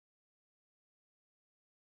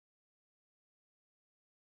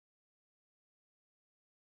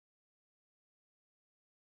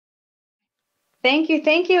Thank you.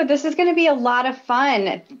 Thank you. This is going to be a lot of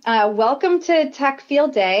fun. Welcome to Tech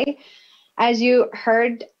Field Day. As you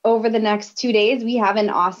heard, over the next 2 days, we have an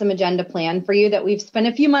awesome agenda plan for you that we've spent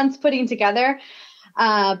a few months putting together,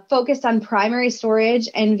 focused on primary storage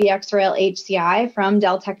and VxRail HCI from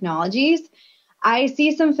Dell Technologies. I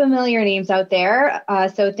see some familiar names out there,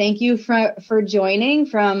 so thank you for joining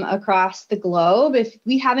from across the globe. If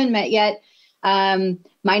we haven't met yet,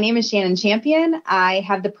 my name is Shannon Champion. I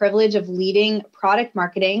have the privilege of leading product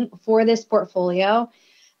marketing for this portfolio.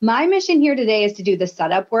 My mission here today is to do the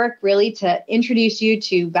setup work, really to introduce you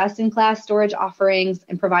to best-in-class storage offerings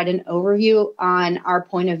and provide an overview on our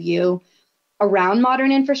point of view around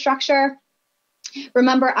modern infrastructure.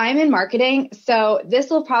 Remember, I'm in marketing, so this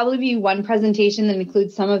will probably be one presentation that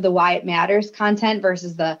includes some of the why it matters content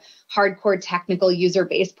versus the hardcore technical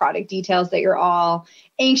user-based product details that you're all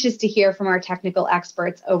anxious to hear from our technical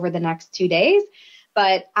experts over the next 2 days.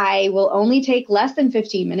 But I will only take less than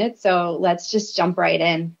 15 minutes, so let's just jump right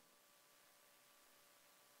in.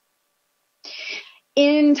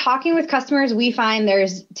 In talking with customers, we find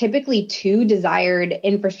there's typically two desired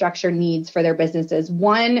infrastructure needs for their businesses.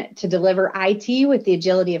 One, to deliver IT with the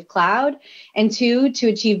agility of cloud, and two, to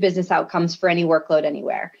achieve business outcomes for any workload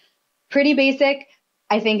anywhere. Pretty basic.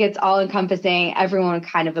 I think it's all encompassing. Everyone would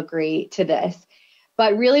kind of agree to this.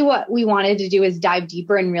 But really what we wanted to do is dive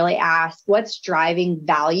deeper and really ask what's driving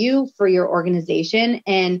value for your organization.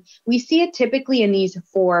 And we see it typically in these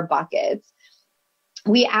 4 buckets.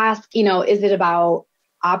 We ask, is it about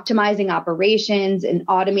optimizing operations and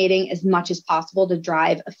automating as much as possible to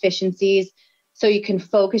drive efficiencies so you can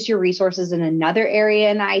focus your resources in another area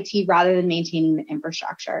in IT rather than maintaining the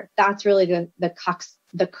infrastructure? That's really the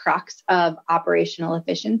crux of operational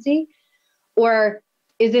efficiency. Or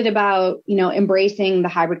is it about, embracing the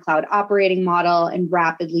hybrid cloud operating model and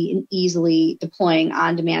rapidly and easily deploying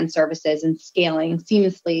on-demand services and scaling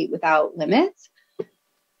seamlessly without limits?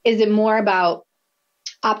 Is it more about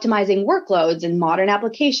optimizing workloads and modern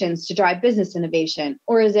applications to drive business innovation?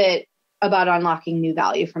 Or is it about unlocking new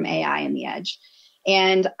value from AI and the edge?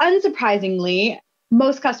 And unsurprisingly,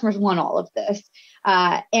 most customers want all of this.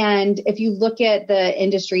 And if you look at the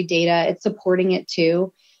industry data, it's supporting it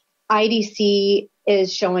too. IDC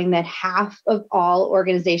is showing that half of all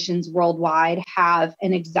organizations worldwide have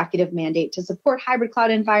an executive mandate to support hybrid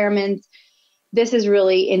cloud environments. This is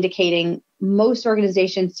really indicating most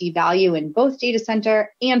organizations see value in both data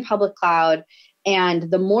center and public cloud. And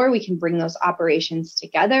the more we can bring those operations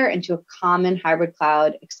together into a common hybrid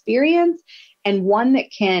cloud experience and one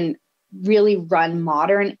that can really run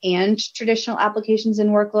modern and traditional applications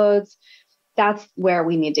and workloads, that's where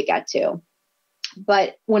we need to get to.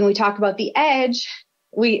 But when we talk about the edge,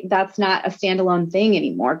 that's not a standalone thing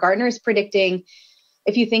anymore. Gartner is predicting,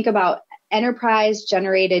 if you think about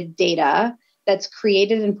enterprise-generated data that's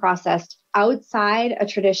created and processed outside a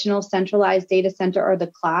traditional centralized data center or the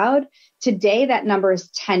cloud, today that number is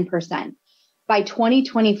 10%. By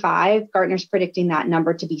 2025, Gartner's predicting that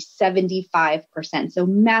number to be 75%. So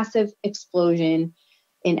massive explosion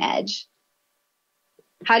in edge.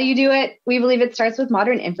 How do you do it? We believe it starts with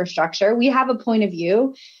modern infrastructure. We have a point of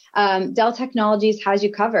view. Dell Technologies has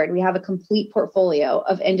you covered. We have a complete portfolio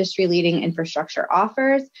of industry-leading infrastructure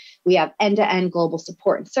offers. We have end-to-end global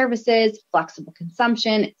support and services, flexible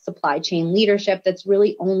consumption, supply chain leadership that's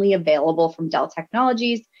really only available from Dell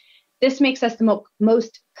Technologies. This makes us the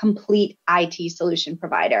most complete IT solution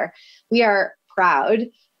provider. We are proud,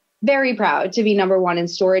 very proud to be number 1 in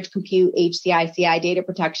storage, compute, HCI, CI, data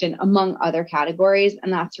protection, among other categories,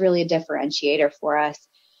 and that's really a differentiator for us.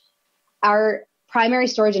 Our primary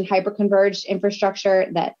storage and hyperconverged infrastructure,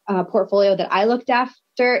 that portfolio that I looked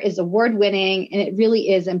after, is award-winning, and it really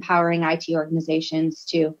is empowering IT organizations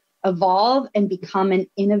to evolve and become an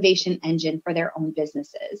innovation engine for their own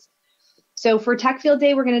businesses. So for Tech Field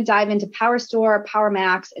Day, we're going to dive into Powerstor,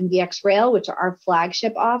 PowerMax, and VxRail, which are our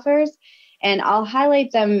flagship offers. And I'll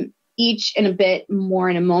highlight them each in a bit more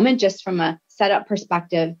in a moment, just from a setup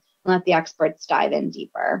perspective, and let the experts dive in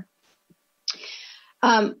deeper.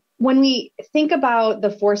 When we think about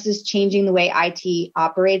the forces changing the way IT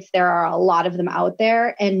operates, there are a lot of them out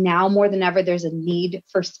there. And now more than ever, there's a need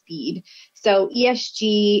for speed. So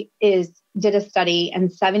ESG did a study,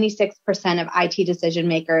 and 76% of IT decision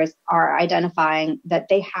makers are identifying that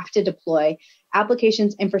they have to deploy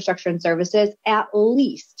applications, infrastructure, and services at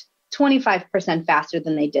least 25% faster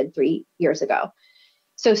than they did 3 years ago.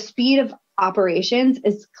 So speed of operations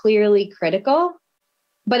is clearly critical,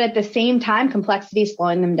 but at the same time, complexity is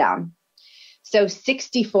slowing them down. So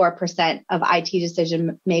 64% of IT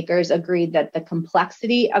decision makers agreed that the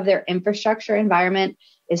complexity of their infrastructure environment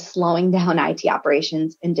is slowing down IT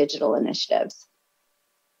operations and digital initiatives.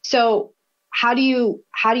 So how do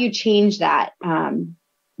you change that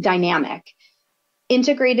dynamic?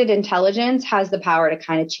 Integrated intelligence has the power to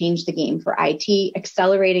kind of change the game for IT,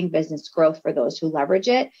 accelerating business growth for those who leverage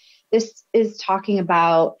it. This is talking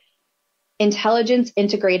about intelligence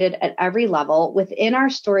integrated at every level within our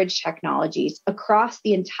storage technologies across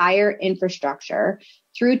the entire infrastructure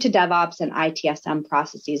through to DevOps and ITSM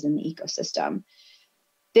processes in the ecosystem.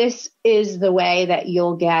 This is the way that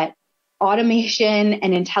you'll get automation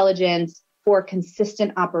and intelligence for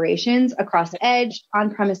consistent operations across edge,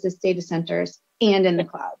 on-premises data centers, and in the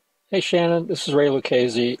cloud. Hey, Shannon, this is Ray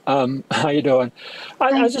Lucchese. How you doing?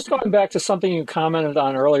 I was just going back to something you commented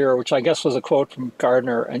on earlier, which I guess was a quote from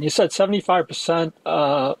Gardner, and you said 75%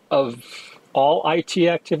 of all IT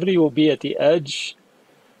activity will be at the edge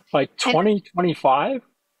by 2025?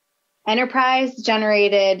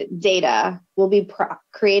 Enterprise-generated data will be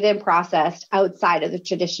created and processed outside of the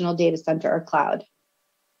traditional data center or cloud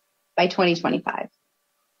by 2025.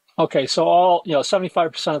 Okay, so all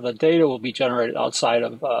 75% of the data will be generated outside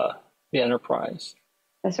of the enterprise.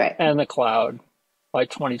 That's right. And the cloud by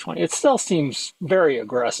 2020. It still seems very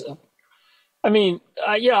aggressive. I mean,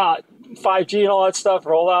 5G and all that stuff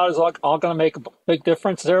rollout is all going to make a big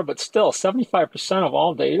difference there, but still, 75% of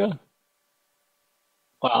all data.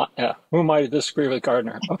 Well, yeah, who am I to disagree with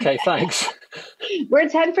Gardner? Okay, thanks. We're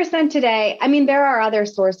at 10% today. I mean, there are other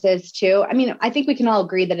sources too. I mean, I think we can all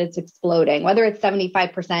agree that it's exploding, whether it's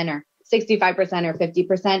 75% or 65% or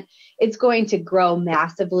 50%, it's going to grow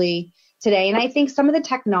massively today. And I think some of the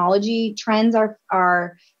technology trends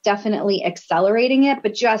are definitely accelerating it,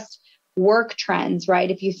 but just work trends,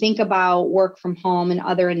 right? If you think about work from home and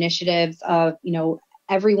other initiatives of,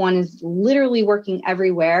 everyone is literally working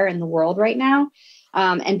everywhere in the world right now.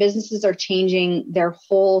 And businesses are changing their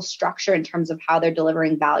whole structure in terms of how they're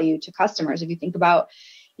delivering value to customers. If you think about,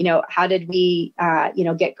 how did we,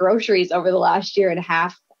 get groceries over the last year and a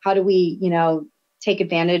half? How do we, take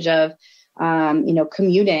advantage of,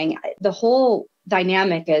 commuting? The whole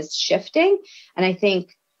dynamic is shifting. And I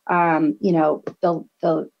think,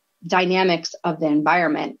 the dynamics of the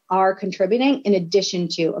environment are contributing in addition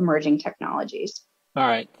to emerging technologies. All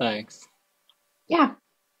right. Thanks. Yeah.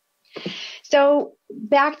 So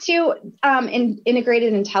back to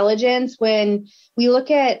integrated intelligence, when we look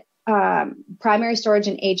at primary storage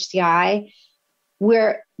and HCI,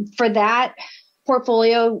 where for that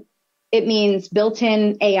portfolio, it means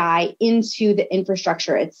built-in AI into the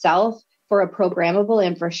infrastructure itself for a programmable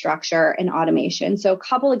infrastructure and automation. So a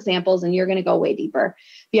couple examples, and you're going to go way deeper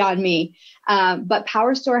beyond me. But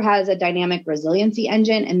Powerstor has a dynamic resiliency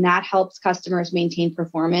engine, and that helps customers maintain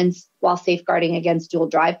performance while safeguarding against dual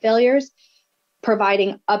drive failures,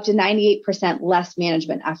 providing up to 98% less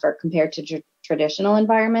management effort compared to traditional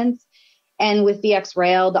environments. And with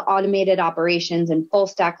VxRail, the automated operations and full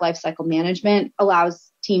stack lifecycle management allows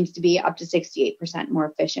teams to be up to 68% more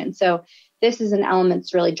efficient. So this is an element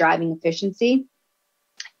that's really driving efficiency.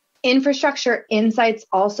 Infrastructure insights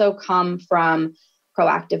also come from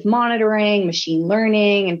proactive monitoring, machine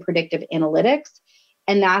learning, and predictive analytics.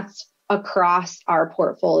 And that's across our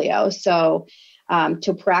portfolio. So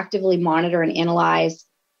to proactively monitor and analyze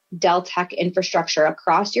Dell Tech infrastructure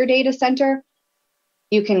across your data center,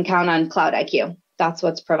 you can count on Cloud IQ. That's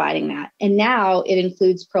what's providing that. And now it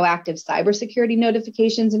includes proactive cybersecurity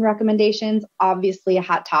notifications and recommendations, obviously a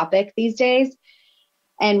hot topic these days.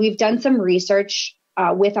 And we've done some research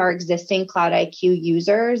with our existing Cloud IQ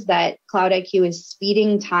users that Cloud IQ is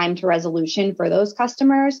speeding time to resolution for those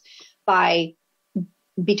customers by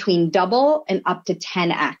between double and up to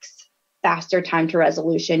 10x faster time to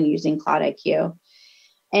resolution using Cloud IQ.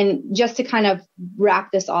 And just to kind of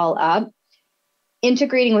wrap this all up,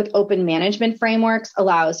 integrating with open management frameworks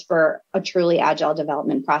allows for a truly agile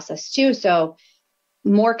development process too. So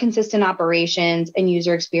more consistent operations and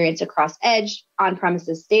user experience across edge,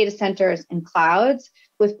 on-premises data centers, and clouds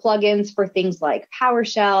with plugins for things like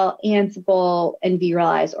PowerShell, Ansible, and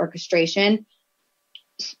vRealize orchestration.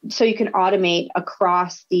 So you can automate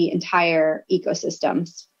across the entire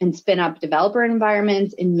ecosystems and spin up developer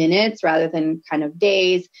environments in minutes rather than kind of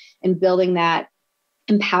days, and building that,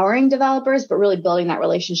 empowering developers, but really building that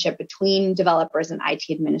relationship between developers and IT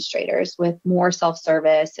administrators with more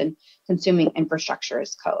self-service and consuming infrastructure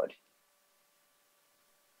as code.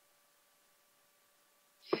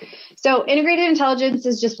 So integrated intelligence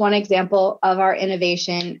is just one example of our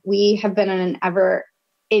innovation. We have been on an ever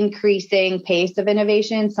increasing pace of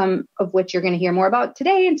innovation, some of which you're going to hear more about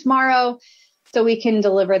today and tomorrow, so we can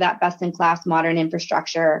deliver that best-in-class modern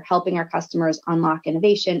infrastructure, helping our customers unlock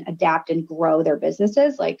innovation, adapt, and grow their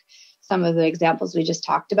businesses, like some of the examples we just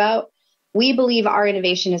talked about. We believe our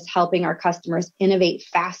innovation is helping our customers innovate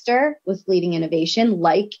faster with leading innovation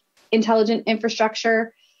like intelligent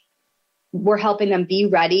infrastructure. We're helping them be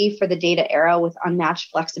ready for the data era with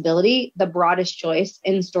unmatched flexibility, the broadest choice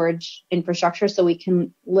in storage infrastructure, so we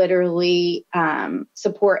can literally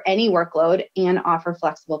support any workload and offer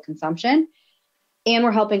flexible consumption. And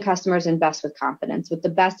we're helping customers invest with confidence with the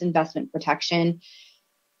best investment protection.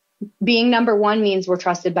 Being number one means we're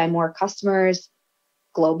trusted by more customers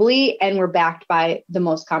globally, and we're backed by the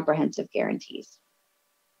most comprehensive guarantees.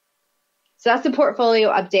 So that's the portfolio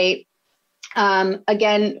update.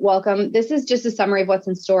 Again, welcome. This is just a summary of what's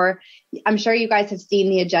in store. I'm sure you guys have seen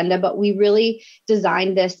the agenda, but we really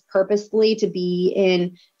designed this purposefully to be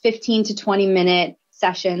in 15 to 20 minute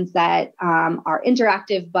sessions that are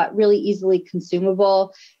interactive, but really easily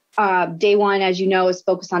consumable. Day one, as you know, is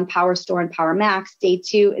focused on Powerstor and PowerMax. Day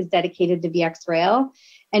two is dedicated to VxRail.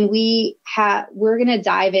 And we're going to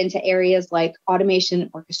dive into areas like automation,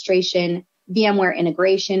 orchestration, VMware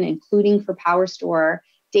integration, including for Powerstor,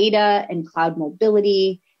 data and cloud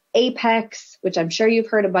mobility, Apex, which I'm sure you've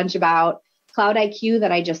heard a bunch about, Cloud IQ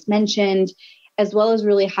that I just mentioned, as well as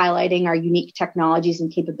really highlighting our unique technologies and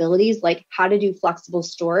capabilities, like how to do flexible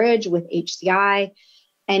storage with HCI,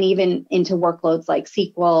 and even into workloads like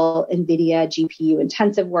SQL, NVIDIA, GPU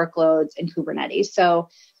intensive workloads, and Kubernetes. So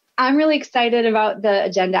I'm really excited about the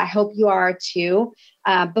agenda. I hope you are too.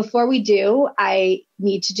 Before we do, I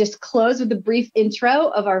need to just close with a brief intro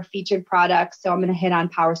of our featured products. So I'm going to hit on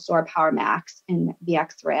Powerstor, PowerMax, and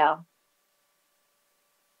VxRail.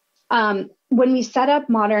 When we set up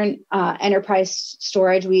modern enterprise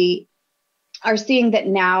storage, we are seeing that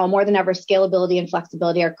now more than ever, scalability and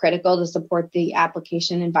flexibility are critical to support the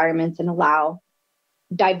application environments and allow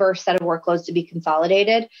diverse set of workloads to be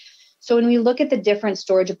consolidated. So when we look at the different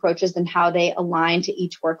storage approaches and how they align to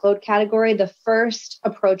each workload category, the first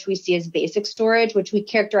approach we see is basic storage, which we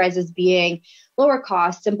characterize as being lower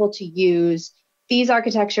cost, simple to use. These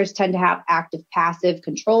architectures tend to have active passive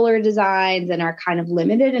controller designs and are kind of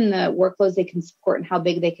limited in the workloads they can support and how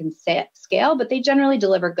big they can scale, but they generally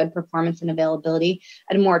deliver good performance and availability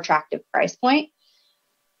at a more attractive price point.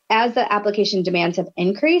 As the application demands have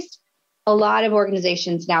increased, a lot of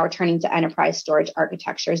organizations now are turning to enterprise storage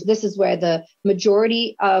architectures. This is where the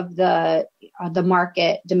majority of the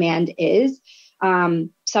market demand is.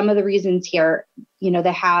 Some of the reasons here,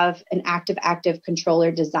 they have an active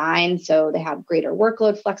controller design, so they have greater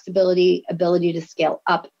workload flexibility, ability to scale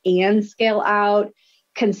up and scale out,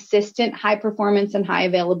 consistent high performance and high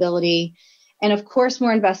availability. And of course,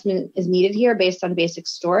 more investment is needed here based on basic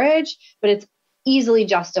storage, but it's easily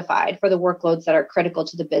justified for the workloads that are critical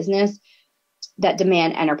to the business that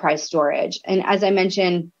demand enterprise storage. And as I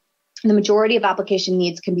mentioned, the majority of application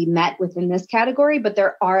needs can be met within this category, but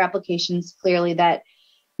there are applications clearly that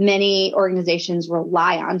many organizations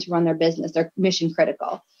rely on to run their business. They're mission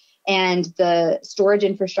critical. And the storage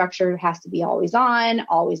infrastructure has to be always on,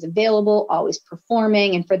 always available, always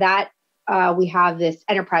performing. And for that, we have this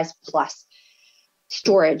Enterprise Plus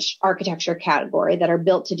storage architecture category that are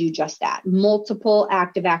built to do just that. Multiple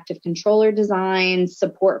active controller designs,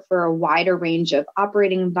 support for a wider range of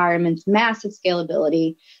operating environments, massive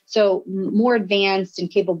scalability. So more advanced and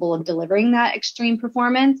capable of delivering that extreme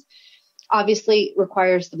performance. Obviously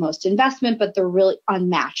requires the most investment, but they're really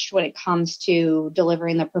unmatched when it comes to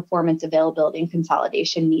delivering the performance, availability, and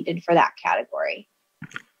consolidation needed for that category.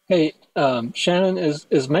 Hey, Shannon, is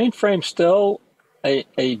mainframe still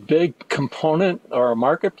a big component or a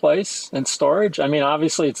marketplace in storage? I mean,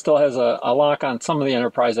 obviously it still has a lock on some of the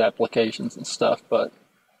enterprise applications and stuff, but.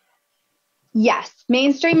 Yes,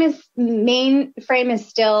 mainframe is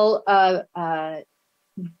still a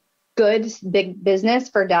good big business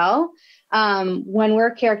for Dell. When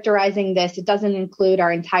we're characterizing this, it doesn't include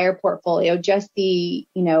our entire portfolio, just the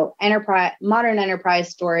modern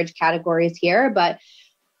enterprise storage categories here, but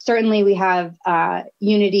certainly we have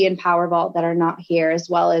Unity and PowerVault that are not here, as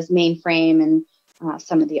well as mainframe and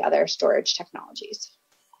some of the other storage technologies.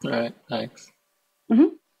 All right, thanks.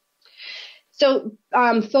 Mm-hmm. So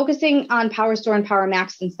focusing on Powerstor and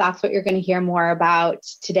PowerMax, since that's what you're going to hear more about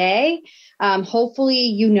today, hopefully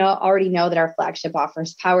you already know that our flagship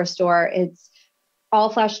offers Powerstor. It's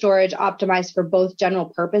all-flash storage optimized for both general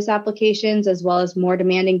purpose applications as well as more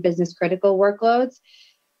demanding business critical workloads.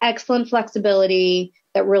 Excellent flexibility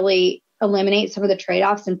that really eliminates some of the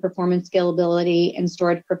trade-offs in performance scalability and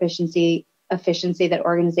storage efficiency that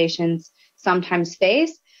organizations sometimes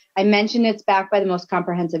face. I mentioned it's backed by the most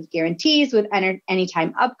comprehensive guarantees with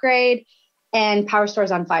anytime upgrade, and Powerstor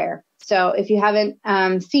is on fire. So if you haven't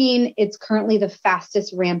seen, it's currently the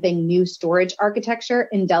fastest ramping new storage architecture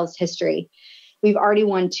in Dell's history. We've already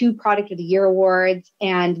won 2 Product of the Year awards,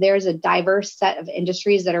 and there's a diverse set of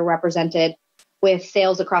industries that are represented with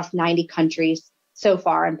sales across 90 countries so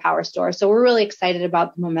far in Powerstor. So we're really excited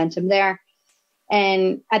about the momentum there.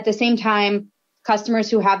 And at the same time, customers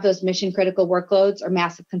who have those mission critical workloads or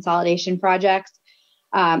massive consolidation projects,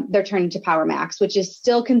 they're turning to PowerMax, which is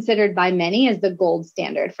still considered by many as the gold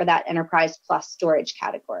standard for that enterprise plus storage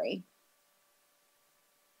category.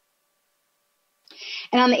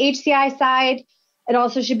 And on the HCI side, it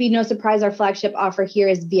also should be no surprise our flagship offer here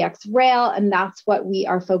is VxRail, and that's what we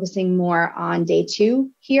are focusing more on day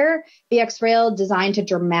 2 here. VxRail designed to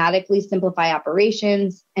dramatically simplify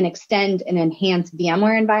operations and extend and enhance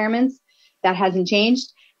VMware environments. That hasn't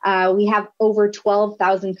changed. We have over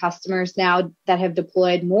 12,000 customers now that have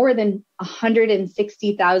deployed more than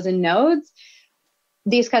 160,000 nodes.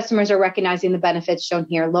 These customers are recognizing the benefits shown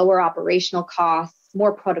here: lower operational costs,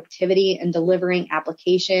 more productivity in delivering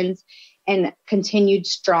applications, and continued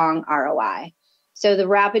strong ROI. So the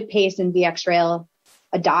rapid pace in VxRail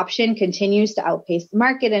adoption continues to outpace the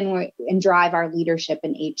market and drive our leadership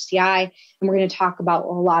in HCI. And we're going to talk about a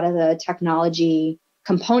lot of the technology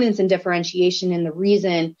components and differentiation and the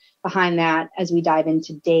reason behind that as we dive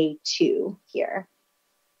into day 2 here.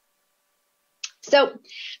 So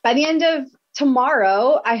by the end of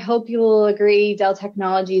tomorrow, I hope you will agree Dell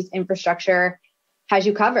Technologies infrastructure has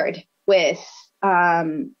you covered with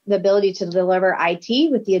the ability to deliver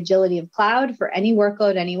IT with the agility of cloud for any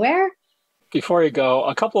workload anywhere. Before you go,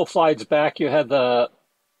 a couple of slides back, you had the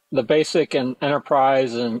basic and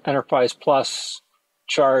enterprise plus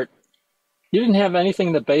chart. You didn't have anything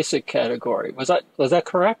in the basic category. Was that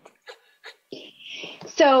correct?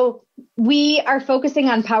 So we are focusing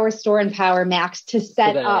on Powerstor and PowerMax to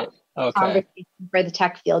set up conversation for the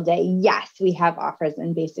Tech Field Day. Yes, we have offers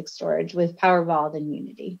in basic storage with PowerVault and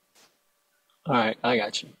Unity. All right, I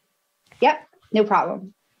got you. Yep, no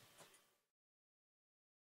problem.